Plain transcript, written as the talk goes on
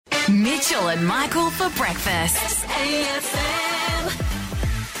Mitchell and Michael for breakfast. SAFM.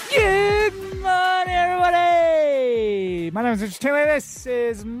 Good morning, everybody. My name is Mitch. This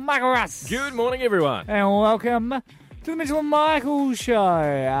is Michael Russ. Good morning, everyone. And welcome to the Mitchell and Michael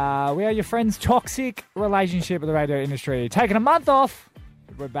Show. We are your friends' toxic relationship with the radio industry. Taking a month off,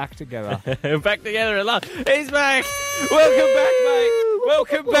 but we're back together. Back together at last. He's back. Welcome back, mate.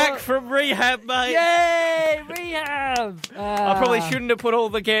 Welcome back from rehab, mate. Yay, rehab. I probably shouldn't have put all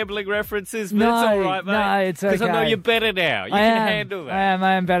the gambling references, but No, it's all right, mate. no, it's Because I know okay. you're better now. You can handle that.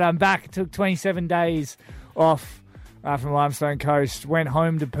 I am better. I'm back. It took 27 days off from Limestone Coast. Went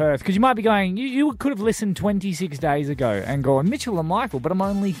home to Perth. Because you might be going, you could have listened 26 days ago and gone, Mitchell and Michael, but I'm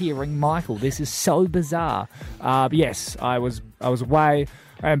only hearing Michael. This is so bizarre. But yes, I was away.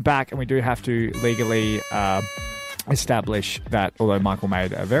 I'm back, and we do have to legally establish that, although Michael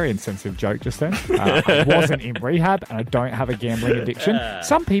made a very insensitive joke just then, I wasn't in rehab and I don't have a gambling addiction.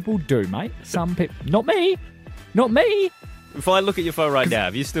 Some people do, mate. Some people. Not me. Not me. If I look at your phone right now,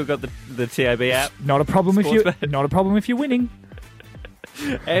 have you still got the TAB app? Not a problem if you. Sportsbet. Not a problem if you're winning.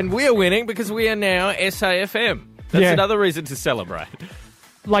 And we're winning because we are now SAFM. That's Yeah. another reason to celebrate.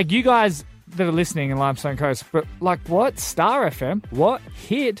 Like you guys that are listening in Limestone Coast, but like what? Star FM? What?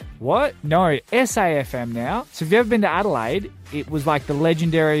 Hit? What? No, SAFM now. So if you've ever been to Adelaide, it was like the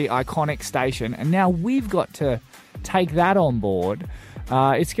legendary, iconic station, and now we've got to take that on board.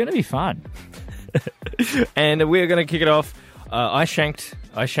 It's going to be fun. And we're going to kick it off. I shanked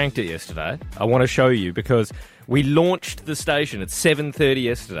it yesterday. I want to show you because we launched the station at 7:30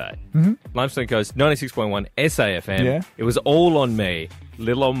 yesterday. Mm-hmm. Limestone Coast 96.1 SAFM. Yeah. It was all on me,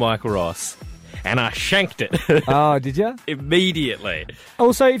 little old Michael Ross, and I shanked it Oh, did you? immediately.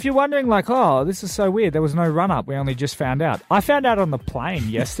 Also, if you're wondering, like, oh, this is so weird, there was no run-up, we only just found out. I found out on the plane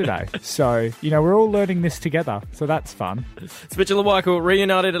yesterday. So, we're all learning this together. So that's fun. It's Mitchell and Michael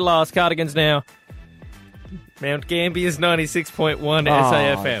reunited at last. Cardigans now. Mount Gambier's 96.1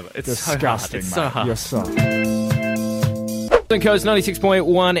 SAFM. It's disgusting, so hard. It's so mate. hard. You're so... Limestone Coast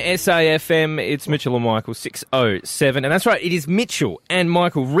 96.1 SAFM. It's Mitchell and Michael 607. And that's right, it is Mitchell and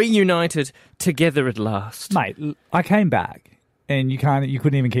Michael reunited together at last. Mate, I came back and you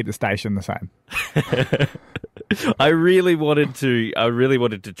couldn't even keep the station the same. I really wanted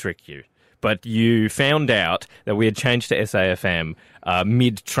to trick you, but you found out that we had changed to SAFM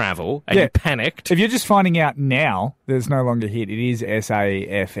mid-travel, and you panicked. If you're just finding out now, there's no longer hit. It is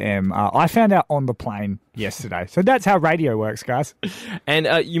SAFM. I found out on the plane yesterday. So that's how radio works, guys. And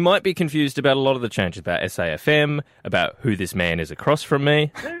you might be confused about a lot of the changes about SAFM, about who this man is across from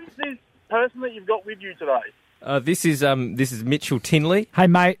me. Who's this person that you've got with you today? This is Mitchell Tinley. Hey,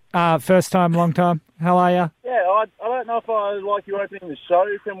 mate. First time, long time. How are you? Yeah, I don't know if I like you opening the show.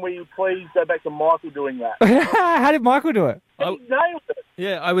 Can we please go back to Michael doing that? How did Michael do it? He nailed it.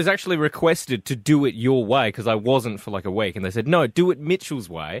 Yeah, I was actually requested to do it your way because I wasn't for like a week, and they said, no, do it Mitchell's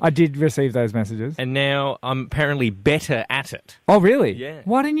way. I did receive those messages. And now I'm apparently better at it. Oh, really? Yeah.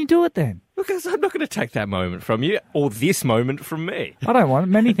 Why didn't you do it then? Because I'm not going to take that moment from you, or this moment from me. I don't want it.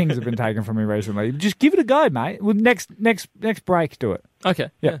 Many things have been taken from me recently. Just give it a go, mate. Well, next break, do it. Okay.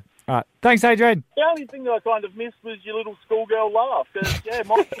 Yeah. All right. Thanks, Adrian. The only thing that I kind of missed was your little schoolgirl laugh. Because,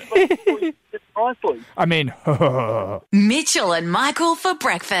 Michael did nicely. I mean, Mitchell and Michael for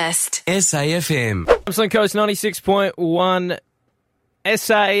breakfast. SAFM. Limestone Coast 96.1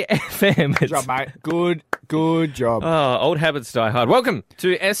 SAFM. good job, mate. Good job. Oh, old habits die hard. Welcome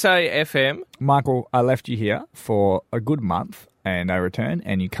to SAFM. Michael, I left you here for a good month, and I return,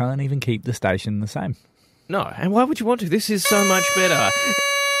 and you can't even keep the station the same. No, and why would you want to? This is so much better.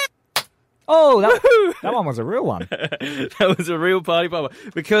 Oh, that one was a real one. That was a real party popper.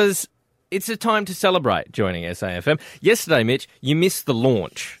 Because it's a time to celebrate joining SAFM. Yesterday, Mitch, you missed the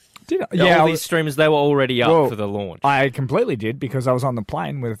launch. Did I? Yeah, all I these streamers, they were already up Well, for the launch. I completely did because I was on the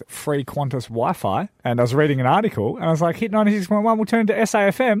plane with free Qantas Wi-Fi, and I was reading an article, and I was like, hit 96.1, we'll turn to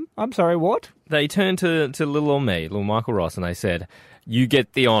SAFM. I'm sorry, what? They turned to little old me, little Michael Ross, and they said, you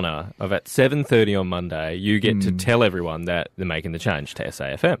get the honour of at 7:30 on Monday, you get to tell everyone that they're making the change to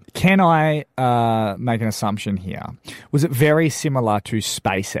SAFM. Can I make an assumption here? Was it very similar to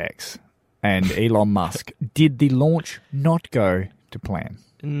SpaceX and Elon Musk? Did the launch not go to plan?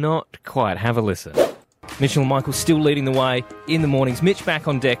 Not quite. Have a listen. Mitchell and Michael still leading the way in the mornings. Mitch back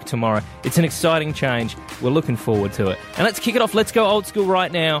on deck tomorrow. It's an exciting change. We're looking forward to it. And let's kick it off. Let's go old school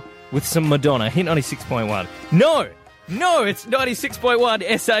right now with some Madonna. Hit 96.1. No, it's 96.1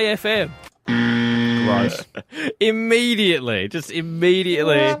 SAFM. Gross. Immediately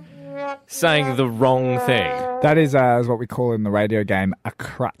saying the wrong thing. That is what we call in the radio game a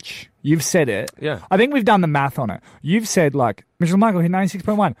crutch. You've said it. Yeah. I think we've done the math on it. You've said, like, Mitchell Michael hit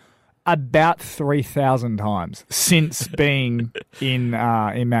 96.1. about 3,000 times since being in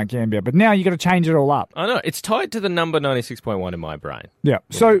Mount Gambier. But now you got to change it all up. I know. It's tied to the number 96.1 in my brain. Yeah.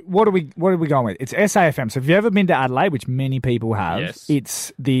 So what are we going with? It's SAFM. So if you've ever been to Adelaide, which many people have, Yes.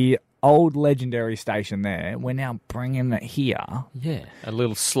 it's the old legendary station there. We're now bringing it here. Yeah. A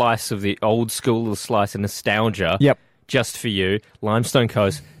little slice of the old school, little slice of nostalgia. Yep. Just for you. Limestone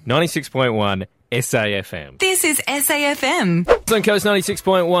Coast, 96.1 SAFM. This is SAFM. Limestone Coast,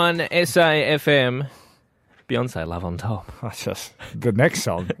 96.1 SAFM. Beyonce, Love on Top. The next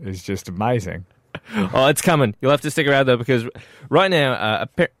song is just amazing. Oh, it's coming. You'll have to stick around, though, because right now,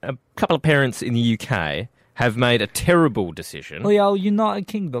 a couple of parents in the UK have made a terrible decision. Well, United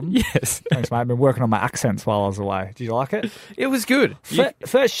Kingdom. Yes. Thanks, mate. I've been working on my accents while I was away. Did you like it? It was good.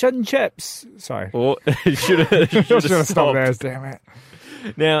 Fish and chips. Sorry. Or should have stopped there, damn it.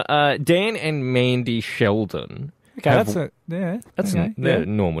 Now, Dan and Mandy Sheldon. Okay, They're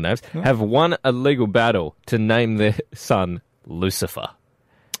normal names. Yeah. Have won a legal battle to name their son Lucifer.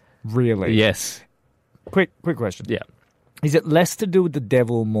 Really? Yes. Quick question. Yeah. Is it less to do with the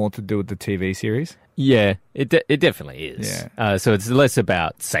devil, more to do with the TV series? Yeah, it definitely is. Yeah. So it's less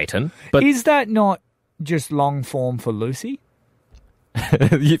about Satan. But is that not just long form for Lucy?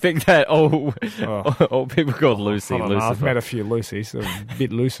 You think that old people called Lucy Lucifer? I've met a few Lucys, a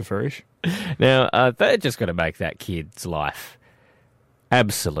bit Luciferish. Now, they're just going to make that kid's life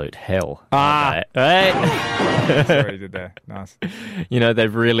absolute hell. Ah. Right? Sorry, did there. Nice. You know,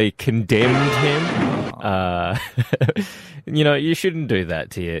 they've really condemned him. You know, you shouldn't do that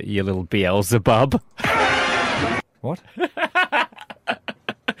to your little Beelzebub. What?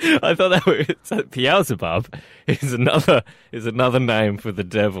 I thought that was Beelzebub is another name for the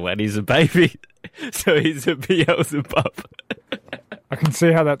devil, and he's a baby, so he's a Beelzebub. I can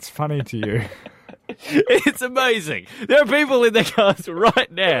see how that's funny to you. It's amazing. There are people in their cars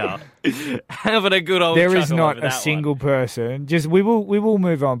right now having a good old. There is chuckle not over a that single one. person. Just we will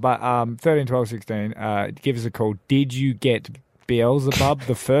move on. But 13, 12, 16. Give us a call. Did you get Beelzebub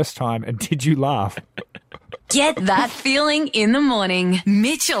the first time, and did you laugh? Get that feeling in the morning.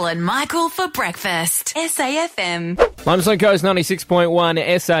 Mitchell and Michael for breakfast. SAFM. Limestone Coast 96.1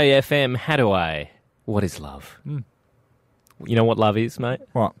 SAFM. Hadaway. What is love? You know what love is, mate?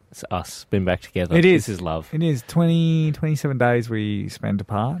 What? It's us. Been back together. It is. This is love. It is. 27 days we spent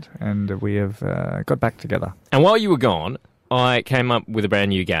apart, and we have got back together. And while you were gone, I came up with a brand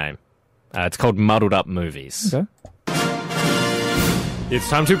new game. It's called Muddled Up Movies. Okay. It's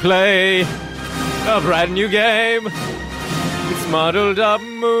time to play a brand new game. It's Muddled Up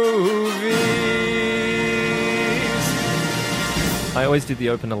Movies. I always did the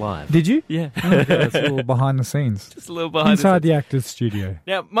opener live. Did you? Yeah. Okay, that's a little behind the scenes. Just a little behind Inside the the actor's studio.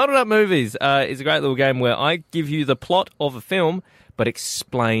 Now, Muddled Up Movies is a great little game where I give you the plot of a film, but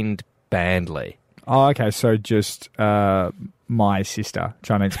explained badly. Oh, okay. So just my sister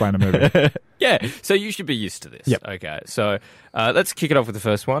trying to explain a movie. Yeah, so you should be used to this. Yep. Okay, so let's kick it off with the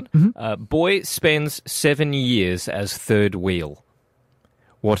first one. Mm-hmm. Boy spends 7 years as third wheel.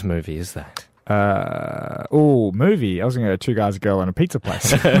 What movie is that? Movie. I was going to go Two Guys, a Girl, and a Pizza Place.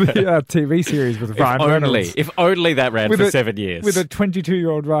 The TV series with Ryan Reynolds. If only that ran for 7 years. With a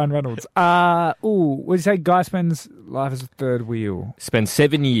 22-year-old Ryan Reynolds. What did you say? Guy spends life as a third wheel. Spends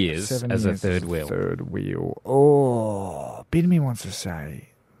 7 years as a third wheel. Third wheel. Oh, bit of me wants to say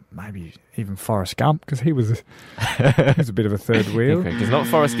maybe even Forrest Gump, because he was a bit of a third wheel. Okay, it's not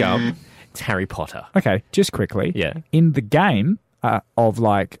Forrest Gump. It's Harry Potter. Okay, just quickly. Yeah. In the game of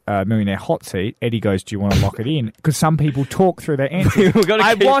Millionaire Hot Seat, Eddie goes, "Do you want to lock it in?" Because some people talk through their answers. We've got to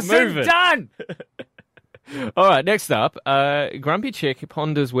I keep wasn't moving. done. All right, next up, Grumpy Chick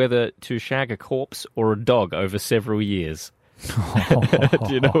ponders whether to shag a corpse or a dog over several years. Do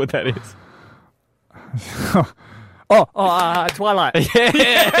you know what that is? Twilight.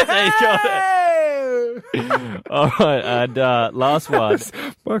 Yeah, there you go. All right, and last one.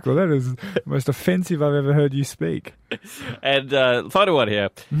 Michael, that is the most offensive I've ever heard you speak. And final one here.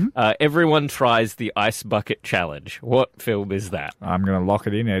 Everyone tries the ice bucket challenge. What film is that? I'm going to lock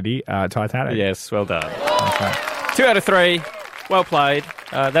it in, Eddie. Titanic. Yes, well done. Okay. 2 out of 3. Well played.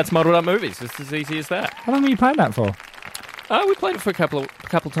 That's Muddled Up Movies. It's as easy as that. How long were you playing that for? We played it for a couple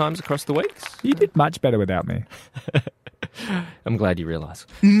times across the weeks. You did much better without me. I'm glad you realise.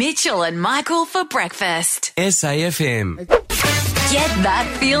 Mitchell and Michael for breakfast. SAFM. Get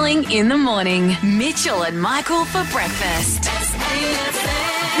that feeling in the morning. Mitchell and Michael for breakfast.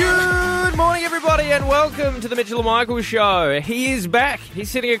 Good morning, everybody, and welcome to the Mitchell and Michael Show. He is back.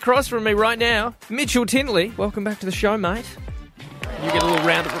 He's sitting across from me right now. Mitchell Tinley, welcome back to the show, mate. You get a little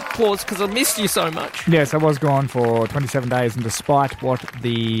round of applause because I missed you so much. Yes, I was gone for 27 days, and despite what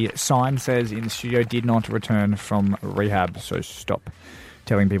the sign says in the studio, did not return from rehab. So stop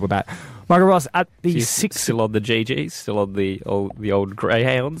telling people that. Michael Ross at the Still on the GGs? Still on the old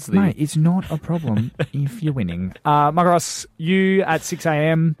greyhounds? Mate, it's not a problem if you're winning. Michael Ross, you at 6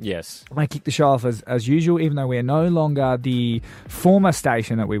 a.m. Yes. I kick the show off as usual, even though we are no longer the former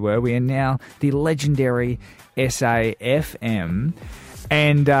station that we were. We are now the legendary SAFM.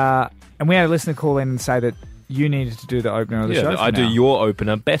 And we had a listener call in and say that you needed to do the opener of the show. I do your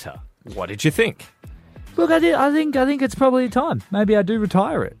opener better. What did you think? Look, I think it's probably time. Maybe I do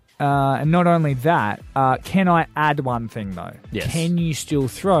retire it. And not only that, can I add one thing, though? Yes. Can you still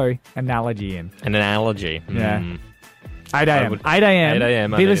throw analogy in? An analogy? Yeah. 8 a.m. 8 a.m. 8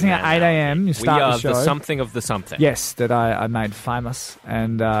 a.m. Be listening at 8 a.m. You start the show. We are the something of the something. Yes, that I made famous.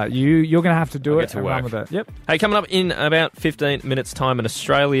 And you're going to have to do it and run with it. Yep. Hey, coming up in about 15 minutes' time, an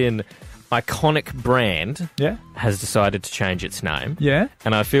Australian iconic brand has decided to change its name. Yeah.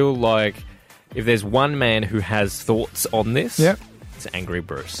 And I feel like if there's one man who has thoughts on this, it's Angry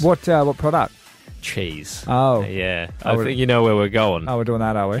Bruce. What product? Cheese. Oh. Yeah. I think you know where we're going. Oh, we're doing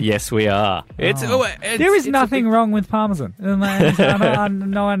that, are we? Yes, we are. There is nothing wrong with Parmesan.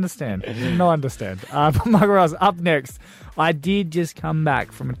 No understand. Michael Ross, up next. I did just come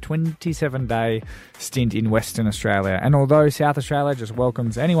back from a 27-day stint in Western Australia. And although South Australia just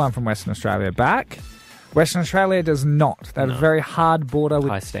welcomes anyone from Western Australia back, Western Australia does not. They have a very hard border with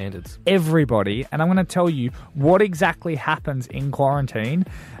high standards. Everybody. And I'm going to tell you what exactly happens in quarantine.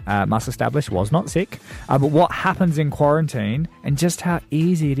 Must establish was not sick. But what happens in quarantine and just how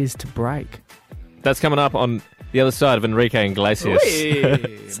easy it is to break. That's coming up on the other side of Enrique Iglesias.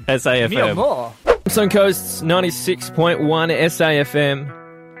 SAFM. Sunshine Coast's 96.1 SAFM.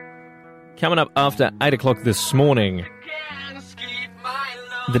 Coming up after 8 o'clock this morning.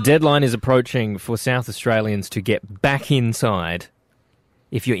 The deadline is approaching for South Australians to get back inside.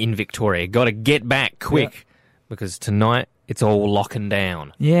 If you're in Victoria, got to get back quick because tonight it's all locking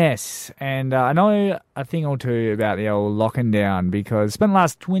down. Yes, and I know a thing or two about the old locking down because I spent the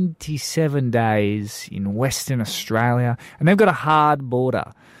last 27 days in Western Australia and they've got a hard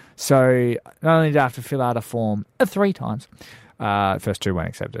border. So not only did I have to fill out a form 3 times, first 2 weren't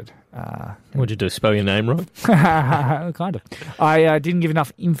accepted. What'd you do, spell your name wrong? Kind of. I didn't give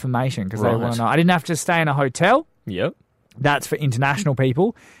enough information because they want to know. I didn't have to stay in a hotel. Yep. That's for international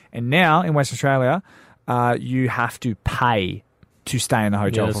people. And now in Western Australia, you have to pay to stay in the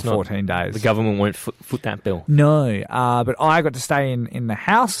hotel for 14 days. The government won't foot that bill. No, but I got to stay in the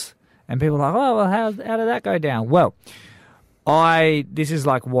house, and people are like, oh, well, how did that go down? Well, this is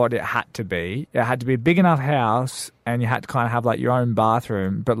like what it had to be. It had to be a big enough house, and you had to kind of have like your own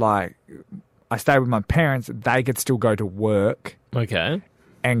bathroom. But like, I stayed with my parents; they could still go to work,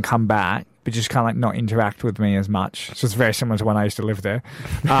 and come back, but just kind of like not interact with me as much. So it's very similar to when I used to live there.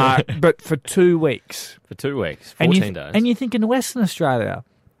 But for 2 weeks, 14 days, and you think in Western Australia,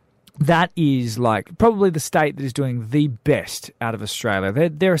 that is like probably the state that is doing the best out of Australia.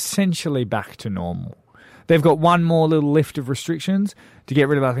 They're essentially back to normal. They've got one more little lift of restrictions to get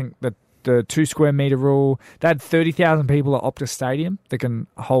rid of, I think, the 2 square metre rule. They had 30,000 people at Optus Stadium that can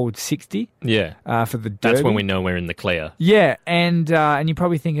hold 60. Yeah. For the derby. That's when we know we're in the clear. Yeah, and you're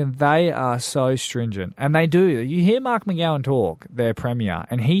probably thinking they are so stringent, and they do. You hear Mark McGowan talk, their premier,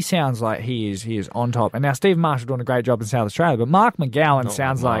 and he sounds like he is on top. And now Stephen Marshall doing a great job in South Australia, but Mark McGowan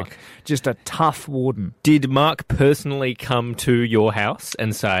sounds like just a tough warden. Did Mark personally come to your house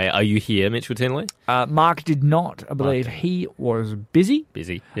and say, "Are you here, Mitchell Tinley"? Mark did not. I believe he was busy.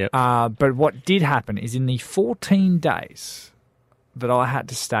 Yep. But what did happen is in the 14 days that I had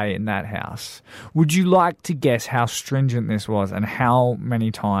to stay in that house, would you like to guess how stringent this was and how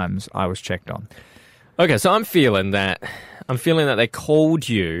many times I was checked on? Okay, so I'm feeling that they called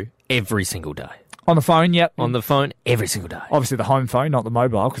you every single day. On the phone, yep. On the phone every single day. Obviously the home phone, not the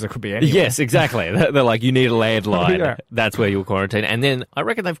mobile, because it could be anywhere. Yes, exactly. They're like, you need a landline. That's where you'll quarantine. And then I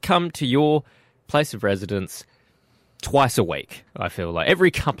reckon they've come to your place of residence twice a week, I feel like. Every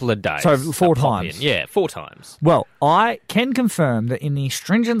couple of days. So 4 times. Yeah, 4 times. Well, I can confirm that in the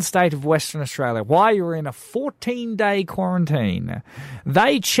stringent state of Western Australia, while you were in a 14-day quarantine,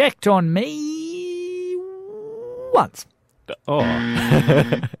 they checked on me once. Oh.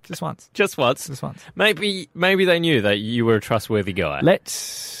 Just once. Just once? Just once. Maybe they knew that you were a trustworthy guy.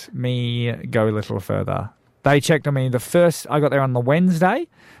 Let me go a little further. They checked on me I got there on the Wednesday.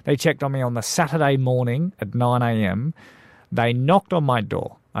 They checked on me on the Saturday morning at 9 a.m. They knocked on my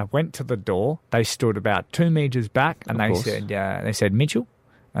door. I went to the door. They stood about 2 metres back, and they said, Mitchell?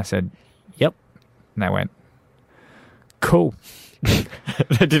 I said, yep. And they went, Cool.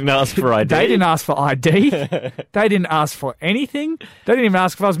 They didn't ask for ID. They didn't ask for ID. They didn't ask for anything. They didn't even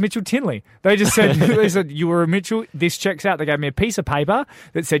ask if I was Mitchell Tinley. They just said, you were a Mitchell. This checks out. They gave me a piece of paper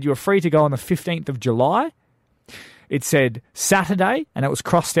that said you were free to go on the 15th of July. It said Saturday, and it was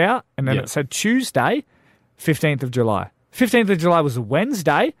crossed out. And then it said Tuesday, 15th of July. 15th of July was a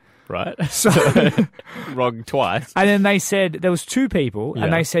Wednesday. Right. So Wrong twice. And then they said, there was two people,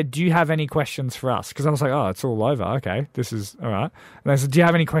 and they said, do you have any questions for us? Because I was like, oh, it's all over. Okay, this is all right. And they said, do you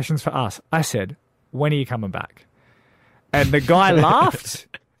have any questions for us? I said, when are you coming back? And the guy laughed.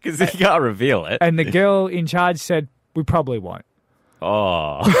 Because he can't reveal it. And the girl in charge said, we probably won't.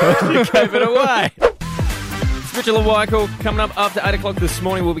 Oh, you gave it away. It's Mitchell and Michael. Coming up after 8 o'clock this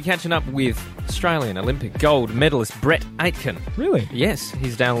morning, we'll be catching up with Australian Olympic gold medalist Brett Aitken. Really? Yes,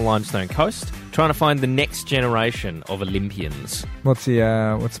 he's down the Limestone Coast trying to find the next generation of Olympians. What's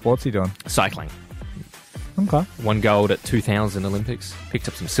what sport's he doing? Cycling. Okay. Won gold at 2000 Olympics. Picked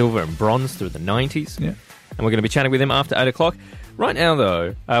up some silver and bronze through the 90s. Yeah. And we're going to be chatting with him after 8 o'clock. Right now,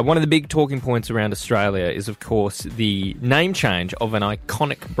 though, one of the big talking points around Australia is, of course, the name change of an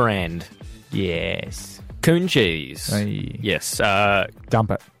iconic brand. Yes. Coon cheese. Hey. Yes.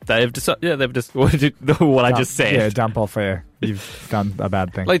 Dump it. They've decided. Yeah, what I just said. Yeah, dump off air. You've done a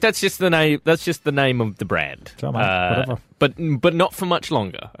bad thing. Like that's just the name. That's just the name of the brand. So, mate, whatever. But not for much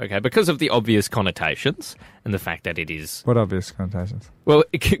longer. Okay, because of the obvious connotations and the fact that it is. What obvious connotations? Well,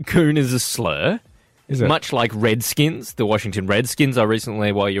 coon is a slur. Is it? Much like Redskins, the Washington Redskins. I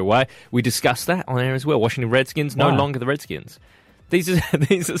recently, while you're away, we discussed that on air as well. Washington Redskins, no longer the Redskins. These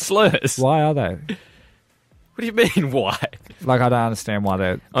are slurs. Why are they? What do you mean, why? Like, I don't understand why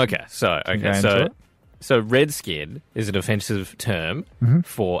they're... So redskin is an offensive term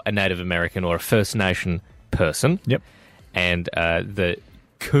for a Native American or a First Nation person. Yep. And the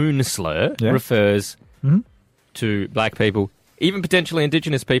coon slur refers to black people, even potentially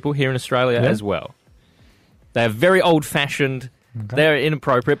Indigenous people here in Australia as well. They are very old-fashioned. Okay. They're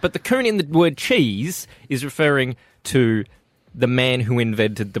inappropriate. But the coon in the word cheese is referring to the man who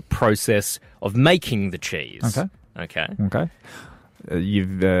invented the process of making the cheese. Okay.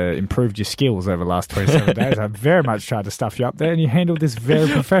 You've improved your skills over the last 27 days. I very much tried to stuff you up there, and you handled this very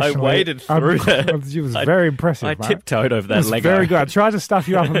professionally. I waded through that. It was very impressive, I mate. tiptoed over that Lego. Very good. I tried to stuff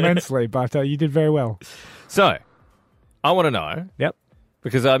you up immensely, but you did very well. So, I want to know. Yep.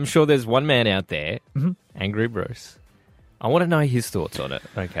 Because I'm sure there's one man out there, Angry Bruce. I want to know his thoughts on it,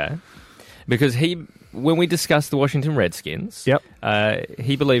 okay? Because when we discussed the Washington Redskins,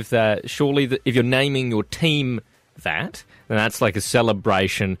 he believed that surely if you're naming your team that, then that's like a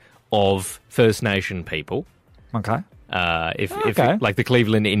celebration of First Nation people. Okay. If like the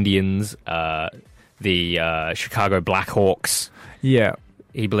Cleveland Indians, the Chicago Blackhawks. Yeah.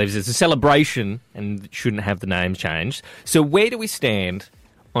 He believes it's a celebration and shouldn't have the name changed. So where do we stand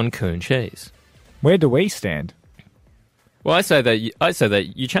on coon cheese? Where do we stand? Well, I say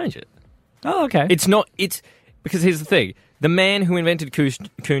that you change it. Oh, okay. It's because here's the thing: the man who invented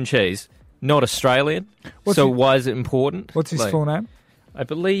coon cheese, not Australian. Why is it important? What's his full name? I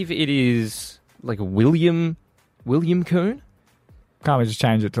believe it is like William Coon. Can't we just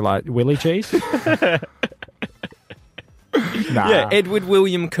change it to like Willy Cheese? Nah. Yeah, Edward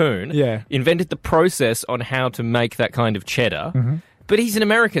William Coon Yeah. invented the process on how to make that kind of cheddar. But he's an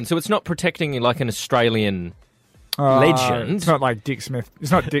American, so it's not protecting like an Australian legend. It's not like Dick Smith.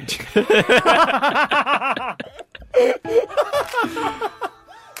 It's not Dick.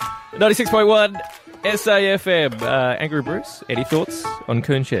 96.1 SAFM. Angry Bruce, any thoughts on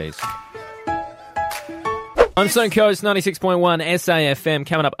coon cheese? I'm Stone Coast, 96.1 SAFM.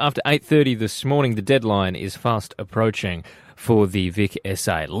 Coming up after 8:30 this morning, the deadline is fast approaching for the Vic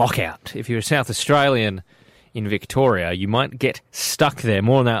SA lockout. If you're a South Australian in Victoria, you might get stuck there.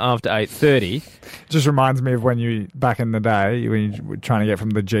 More on that after 8:30. Just reminds me of when you, back in the day, when you were trying to get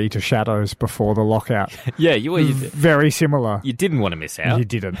from the G to Shadows before the lockout. Yeah, you were very similar. You didn't want to miss out. You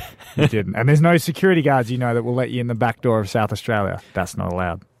didn't. And there's no security guards, that will let you in the back door of South Australia. That's not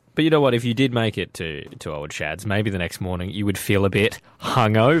allowed. But you know what? If you did make it to Old Shads, maybe the next morning you would feel a bit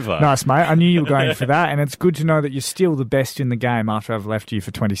hungover. Nice, mate. I knew you were going for that, and it's good to know that you're still the best in the game after I've left you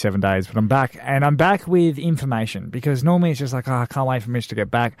for 27 days. But I'm back, and I'm back with information, because normally it's just like, I can't wait for Mitch to get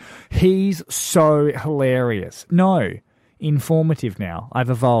back. He's so hilarious. No, informative now. I've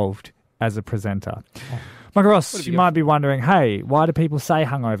evolved as a presenter. Michael Ross, you might be wondering, hey, why do people say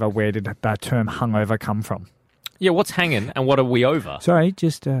hungover? Where did that term hungover come from? Yeah, what's hanging and what are we over? Sorry,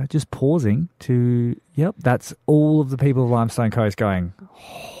 just pausing to, that's all of the people of Limestone Coast going,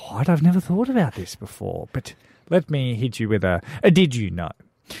 what? I've never thought about this before. But let me hit you with a did you know?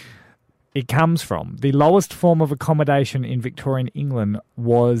 it comes from. The lowest form of accommodation in Victorian England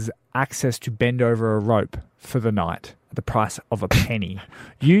was access to bend over a rope for the night at the price of a penny,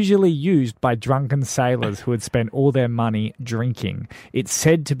 usually used by drunken sailors who had spent all their money drinking. It's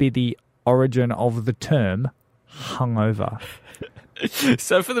said to be the origin of the term hungover.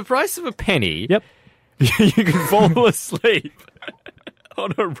 So for the price of a penny, Yep. you can fall asleep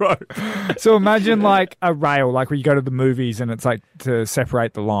on a rope. So imagine like a rail, like where you go to the movies and it's like to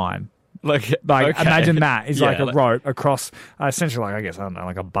separate the line. Like okay. Imagine that is like Yeah, a rope across, essentially, like, I guess, I don't know,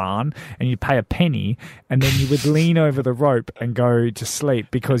 like a barn, and you pay a penny, and then you would lean over the rope and go to sleep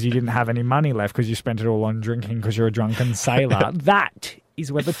because you didn't have any money left because you spent it all on drinking because you're a drunken sailor. That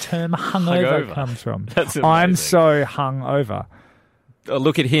is where the term hungover comes from. That's amazing. I'm so hungover. Oh,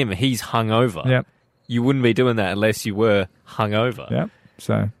 look at him. He's hungover. Yep. You wouldn't be doing that unless you were hungover. Yep.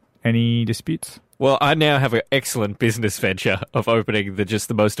 So, any disputes? Well, I now have an excellent business venture of opening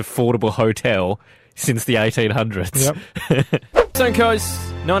the most affordable hotel since the 1800s. Yep. Sunshine Coast,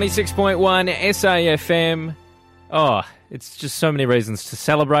 96.1 SAFM. Oh, it's just so many reasons to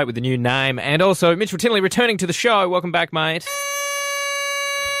celebrate with the new name. And also, Mitch Tinley returning to the show. Welcome back, mate.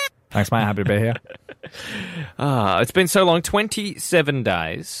 Thanks, mate. Happy to be here. It's been so long, 27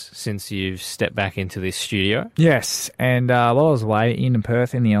 days since you've stepped back into this studio. Yes, and while I was away in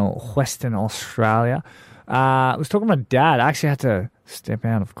Perth in the old Western Australia, I was talking to my dad. I actually had to step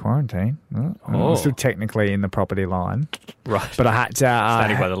out of quarantine. I'm still technically in the property line. Right. But I had to...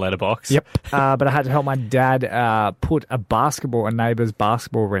 Standing by the letterbox. Yep. But I had to help my dad put a neighbour's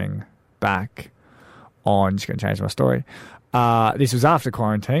basketball ring back on... Just going to change my story. This was after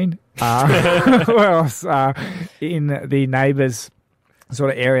quarantine. Where else? In the neighbours'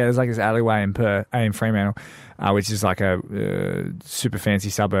 sort of area, there's like this alleyway in Fremantle, which is like a super fancy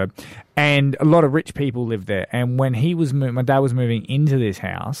suburb, and a lot of rich people live there. And when my dad was moving into this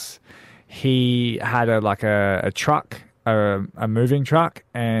house, he had a truck, a moving truck,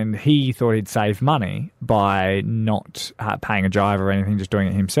 and he thought he'd save money by not paying a driver or anything, just doing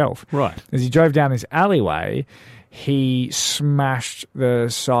it himself. Right. As he drove down this alleyway, he smashed the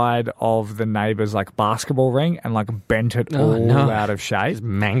side of the neighbour's basketball ring and bent it out of shape. Just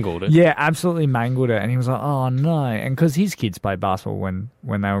mangled it. Yeah, absolutely mangled it. And he was like, oh no. And because his kids played basketball when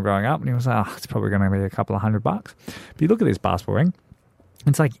they were growing up, and he was like, oh, it's probably going to be a couple of $100. But you look at this basketball ring,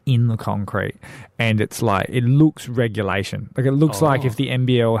 it's in the concrete, and it looks regulation. It looks like if the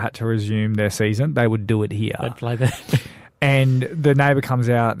NBL had to resume their season, they would do it here. They'd play that. And the neighbour comes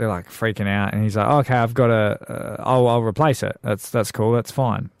out, they're freaking out, and he's like, okay, I've got I'll replace it. That's cool, that's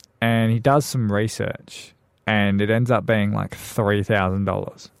fine. And he does some research, and it ends up being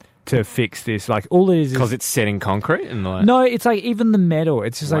 $3,000 to fix this. All it is because it's set in concrete? And no, it's even the metal.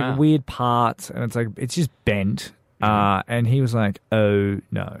 It's just wow. Weird parts, and it's just bent. And he was like, oh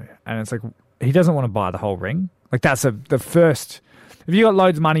no. And it's he doesn't want to buy the whole ring. That's the first, if you got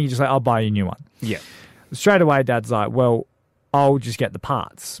loads of money, you just I'll buy you a new one. Yeah. Straight away, Dad's like, well, I'll just get the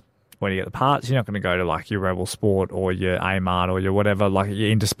parts. When you get the parts, you're not going to go to your Rebel Sport or your Amart or your whatever,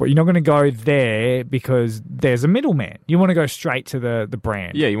 your Intersport. You're not going to go there because there's a middleman. You want to go straight to the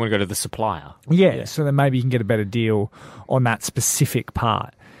brand. Yeah, you want to go to the supplier. Yeah, so then maybe you can get a better deal on that specific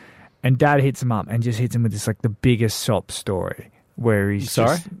part. And Dad hits him up and just hits him with this the biggest sop story where he's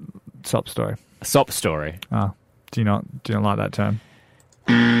sop story. A sop story. Oh, do you not like that term?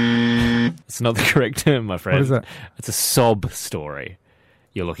 It's not the correct term, my friend. What is it? It's a sob story.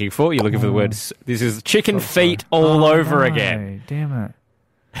 You're looking for the word. This is chicken feet all over again. Damn it!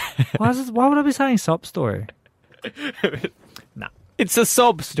 Why would I be saying sob story? Nah, it's a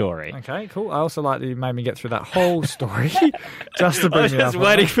sob story. Okay, cool. I also like that you made me get through that whole story just to I bring was me up. just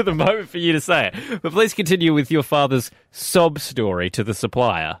waiting for the moment for you to say it. But please continue with your father's sob story to the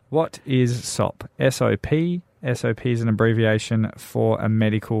supplier. What is SOP? SOP. SOP is an abbreviation for a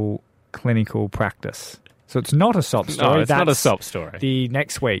medical clinical practice. So it's not a SOP story. No, it's not a SOP story. The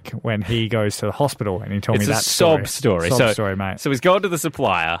next week when he goes to the hospital and he told me that story. It's a sob story. Sob story, mate. So he's gone to the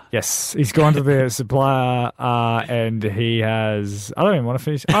supplier. Yes, he's gone to the supplier and he has... I don't even want to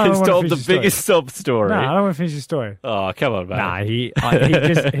finish... He's told the biggest sob story. No, I don't want to finish the story. Oh, come on, mate. Nah,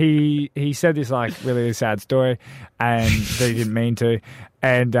 he said this really sad story and that he didn't mean to,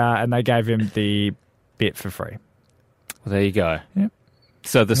 and they gave him the bit for free. Well, there you go. Yep.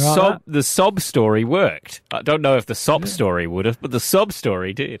 So the sob story worked. I don't know if the SOP story would have, but the sob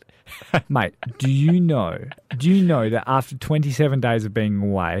story did. Mate, do you know that after 27 days of being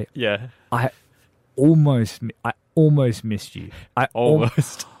away, yeah, I almost missed you.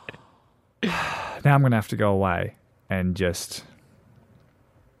 Almost. Now I'm going to have to go away and just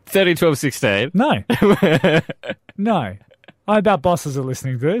 30, 12, 16. No. I bet bosses are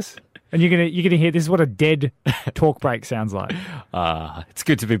listening to this. And you're gonna hear this is what a dead talk break sounds like. It's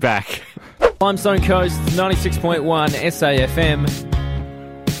good to be back. Limestone Coast, 96.1 SAFM.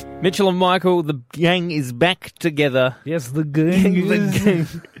 Mitchell and Michael, the gang is back together. Yes, the gang.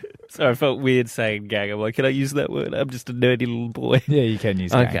 Sorry, I felt weird saying gang. I'm like, can I use that word? I'm just a nerdy little boy. Yeah, you can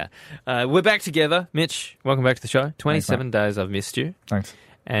use gang. Okay. We're back together. Mitch, welcome back to the show. 27 days I've missed you. Thanks.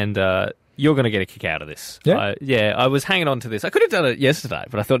 And you're going to get a kick out of this. Yeah? I was hanging on to this. I could have done it yesterday,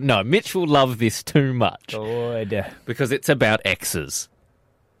 but I thought, no, Mitch will love this too much. Good. Because it's about exes.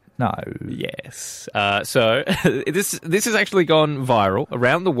 No. Yes. So this has actually gone viral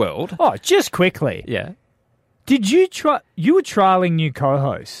around the world. Oh, just quickly. Yeah. Did you you were trialing new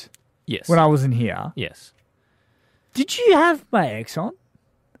co-hosts? Yes. When I wasn't here. Yes. Did you have my ex on?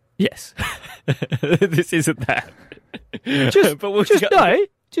 Yes. This isn't that.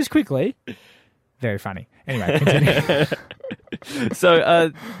 Just quickly. Very funny. Anyway, continue.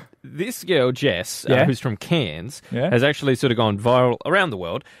 So this girl, Jess, who's from Cairns, has actually sort of gone viral around the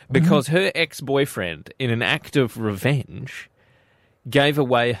world because her ex-boyfriend, in an act of revenge, gave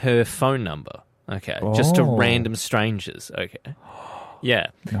away her phone number, just to random strangers, Yeah.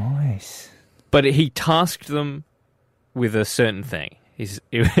 Nice. But he tasked them with a certain thing.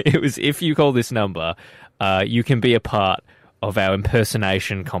 It was, if you call this number, you can be a part of our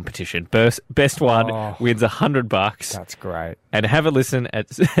impersonation competition. Best one wins $100. That's great. And have a listen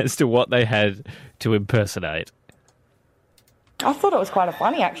as to what they had to impersonate. I thought it was quite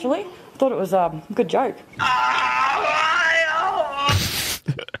funny, actually. I thought it was a good joke.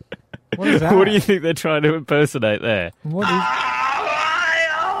 What is that? What do you think they're trying to impersonate there? What is...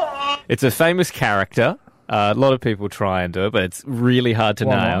 It's a famous character. A lot of people try and do it, but it's really hard to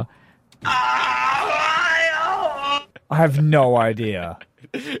nail. I have no idea.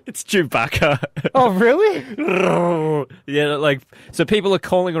 It's Chewbacca. Oh, really? Yeah, so people are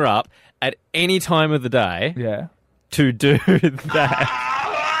calling her up at any time of the day to do that.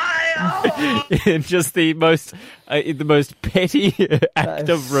 Just the most petty act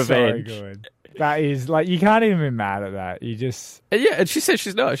of revenge. So good. That is, you can't even be mad at that. You just... Yeah, and she says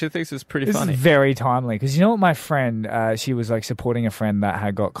she's not. She thinks it's pretty funny. This is very timely, because you know what, my friend, she was, supporting a friend that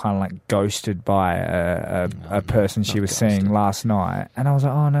had got kind of, ghosted by a person she was seeing last night. And I was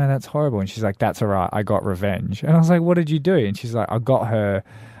like, oh, no, that's horrible. And she's like, that's all right. I got revenge. And I was like, what did you do? And she's like, I got her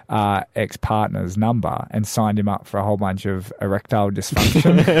ex-partner's number and signed him up for a whole bunch of erectile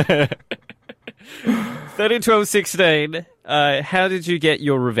dysfunction. 13, 12, 16. How did you get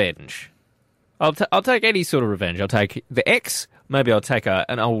your revenge? I'll take any sort of revenge. I'll take the ex. Maybe I'll take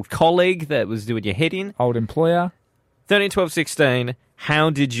an old colleague that was doing your head in. Old employer. 13, 12, 16. How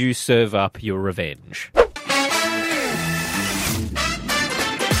did you serve up your revenge?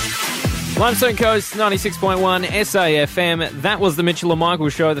 Limestone Coast, 96.1 SAFM. That was the Mitchell and Michael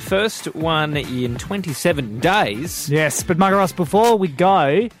show, the first one in 27 days. Yes, but Mugger Ross, before we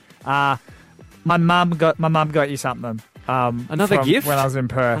go, my mum got you something. Another gift? When I was in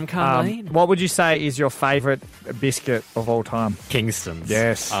Perth. From Carleen. What would you say is your favourite biscuit of all time? Kingston's.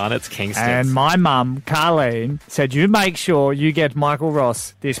 Yes. Oh, and it's Kingston's. And my mum, Carleen, said you make sure you get Michael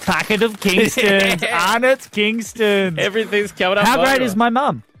Ross this packet of Kingston's. And it's Kingston's. Everything's coming up. How great is my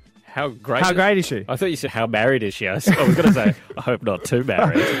mum? How great is she? I thought you said how married is she? I was going to say, I hope not too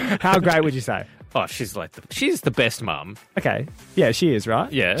married. How great would you say? Oh, she's the best mum. Okay. Yeah, she is, right?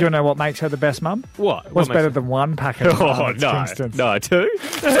 Yeah. Do you want to know what makes her the best mum? What? What's better than one packet of Kingston's? No, two?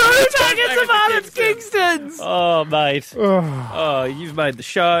 Two packets of Arnott's Kingston's! Oh, mate. Oh, you've made the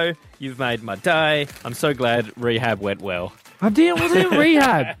show. You've made my day. I'm so glad rehab went well. I'm doing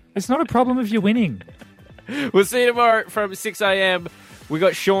rehab. It's not a problem if you're winning. We'll see you tomorrow from 6 a.m. We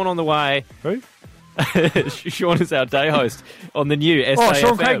got Sean on the way. Who? Sean is our day host on the new SAFM. Oh,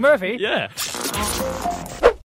 Sean Craig Murphy? Yeah.